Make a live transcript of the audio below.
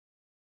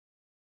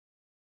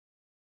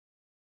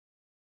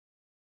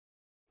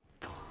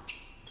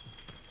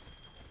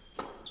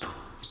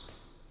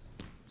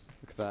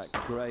back.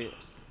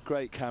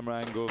 Great camera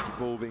angle of the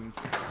ball being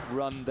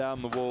run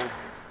down the wall.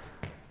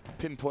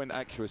 Pinpoint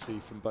accuracy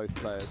from both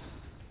players.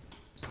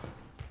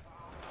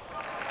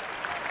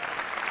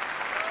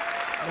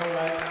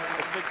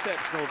 It's an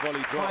exceptional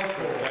volley drop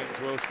from James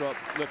Willstrop.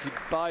 Look, he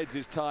bides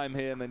his time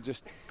here and then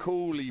just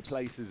coolly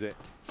places it.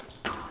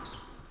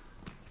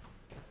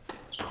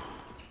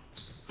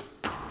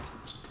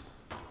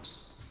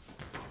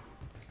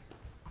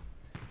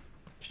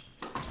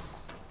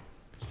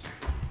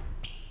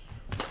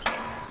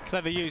 It's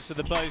clever use of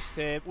the boast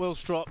here.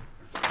 Willstrop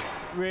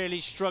really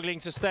struggling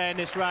to stay in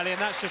this rally, and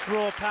that's just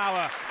raw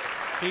power.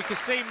 You can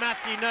see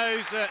Matthew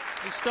knows that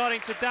he's starting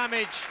to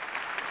damage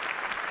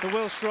the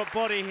Wilstrop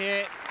body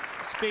here.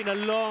 It's been a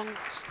long,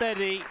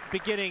 steady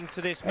beginning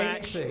to this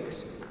match.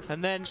 8-6.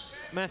 And then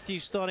Matthew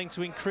starting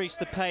to increase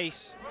the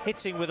pace,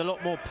 hitting with a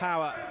lot more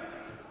power.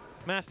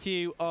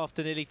 Matthew,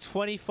 after nearly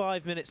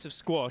 25 minutes of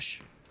squash,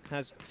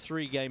 has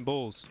 3 game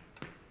balls.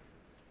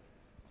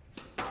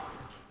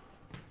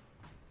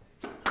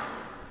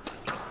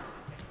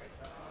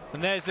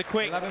 And there's the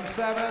quick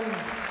 11-7.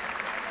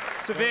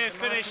 severe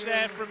finish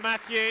there from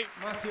Matthew.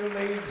 Matthew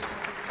leads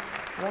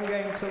 1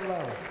 game to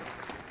love.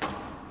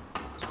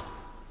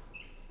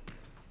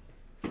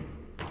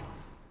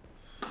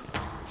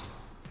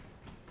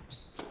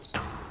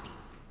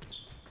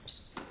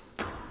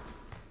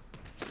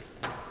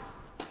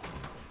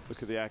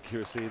 Look at the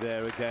accuracy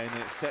there again.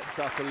 It sets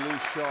up a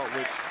loose shot,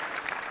 which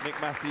Nick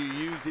Matthew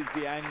uses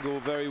the angle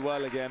very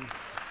well again.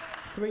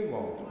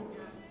 3-1.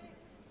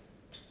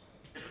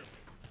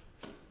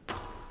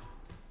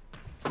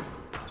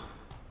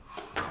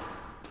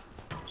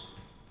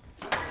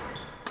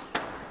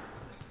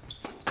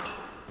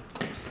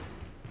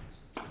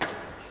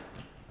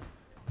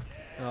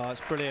 Oh,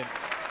 that's brilliant.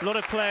 A lot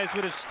of players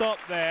would have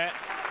stopped there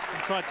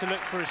and tried to look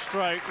for a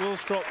stroke.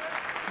 Willstrop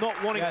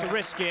not wanting to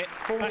risk it,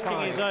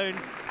 backing his own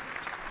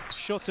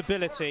shot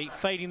ability,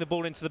 fading the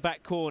ball into the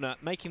back corner,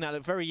 making that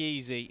look very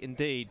easy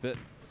indeed, but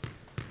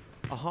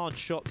a hard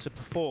shot to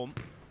perform.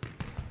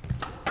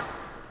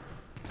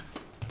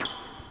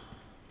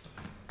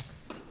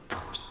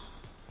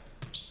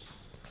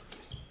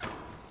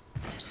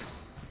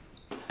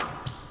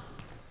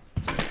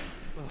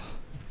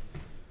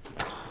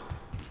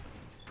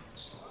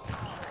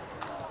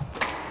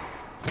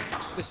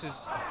 This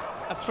is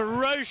a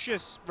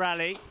ferocious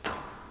rally.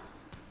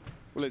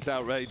 Well, it's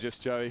outrageous,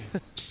 Joey.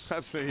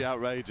 Absolutely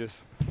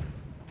outrageous.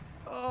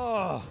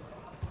 Oh.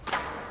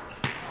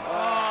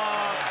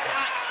 Oh,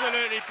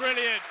 absolutely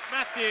brilliant.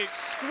 Matthew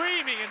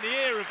screaming in the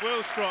ear of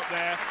Willstrop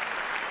there.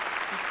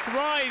 He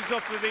thrives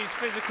off of these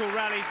physical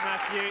rallies,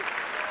 Matthew.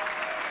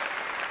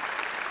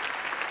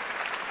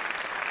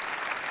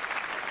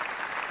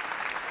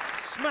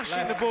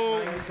 Smashing the ball.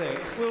 9-6.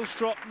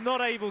 Willstrop not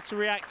able to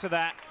react to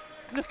that.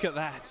 Look at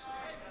that.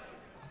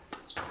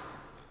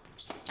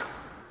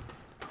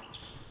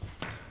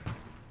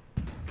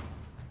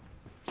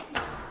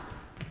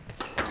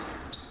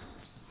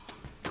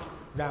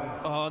 Down.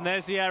 Oh, and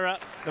there's the error.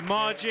 The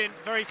margin,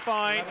 very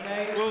fine.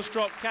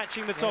 Willstrop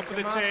catching the top of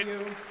the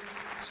tin.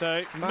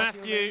 So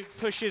Matthew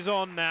pushes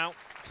on now.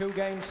 2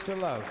 games to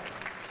love.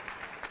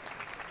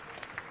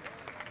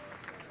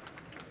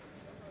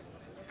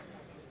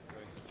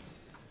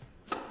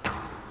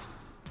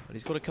 But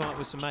he's got to come up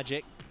with some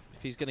magic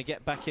if he's going to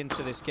get back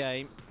into this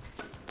game.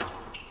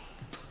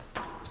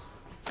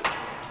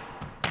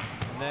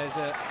 And there's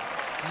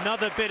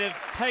another bit of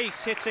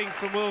pace hitting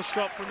from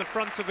Willstrop from the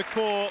front of the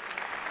court.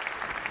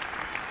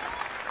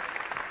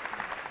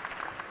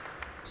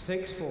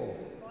 6-4.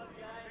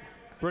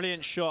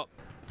 Brilliant shot.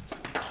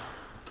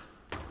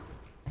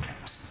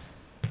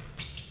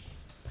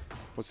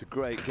 What's a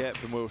great get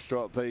from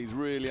Willstrop, but he's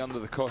really under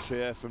the cosh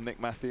here from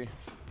Nick Matthew.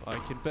 I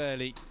can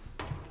barely...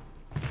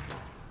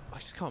 I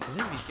just can't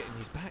believe he's getting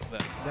his back there.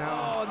 Down.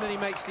 Oh, and then he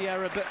makes the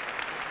error, but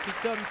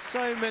he's done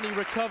so many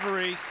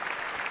recoveries.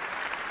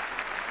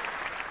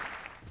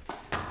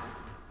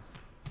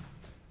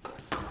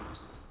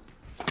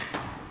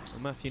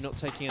 And Matthew not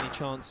taking any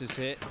chances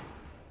here.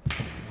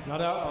 Not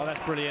out. Oh, that's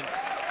brilliant.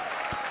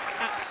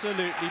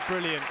 Absolutely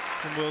brilliant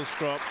from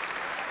Willstrop.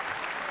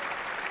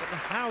 But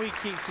how he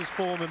keeps his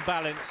form and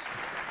balance.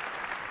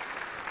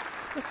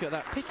 Look at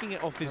that, picking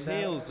it off his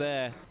heels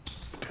there.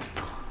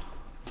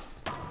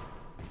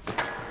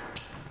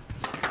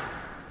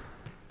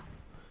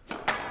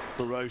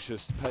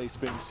 Ferocious pace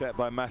being set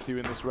by Matthew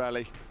in this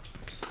rally.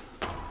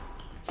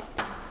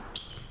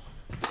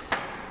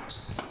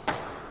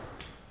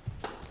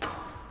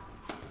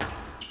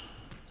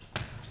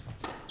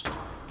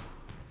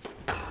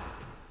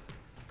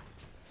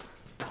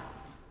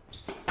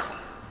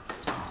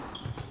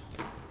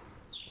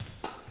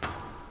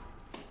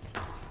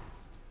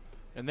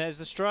 And there's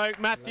the stroke.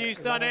 Matthew's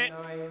done it.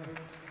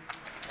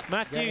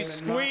 Matthew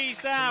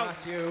squeezed out.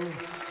 Matthew.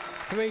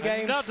 3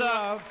 games Another to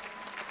love.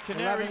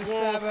 Canary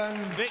Wharf 11-7.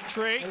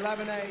 victory.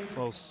 11-8.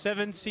 Well,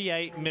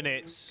 78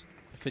 minutes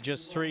for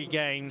just 3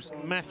 games.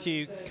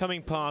 Matthew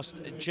coming past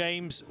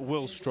James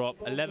Willstrop,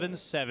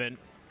 11-7,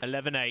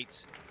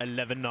 11-8,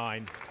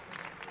 11-9.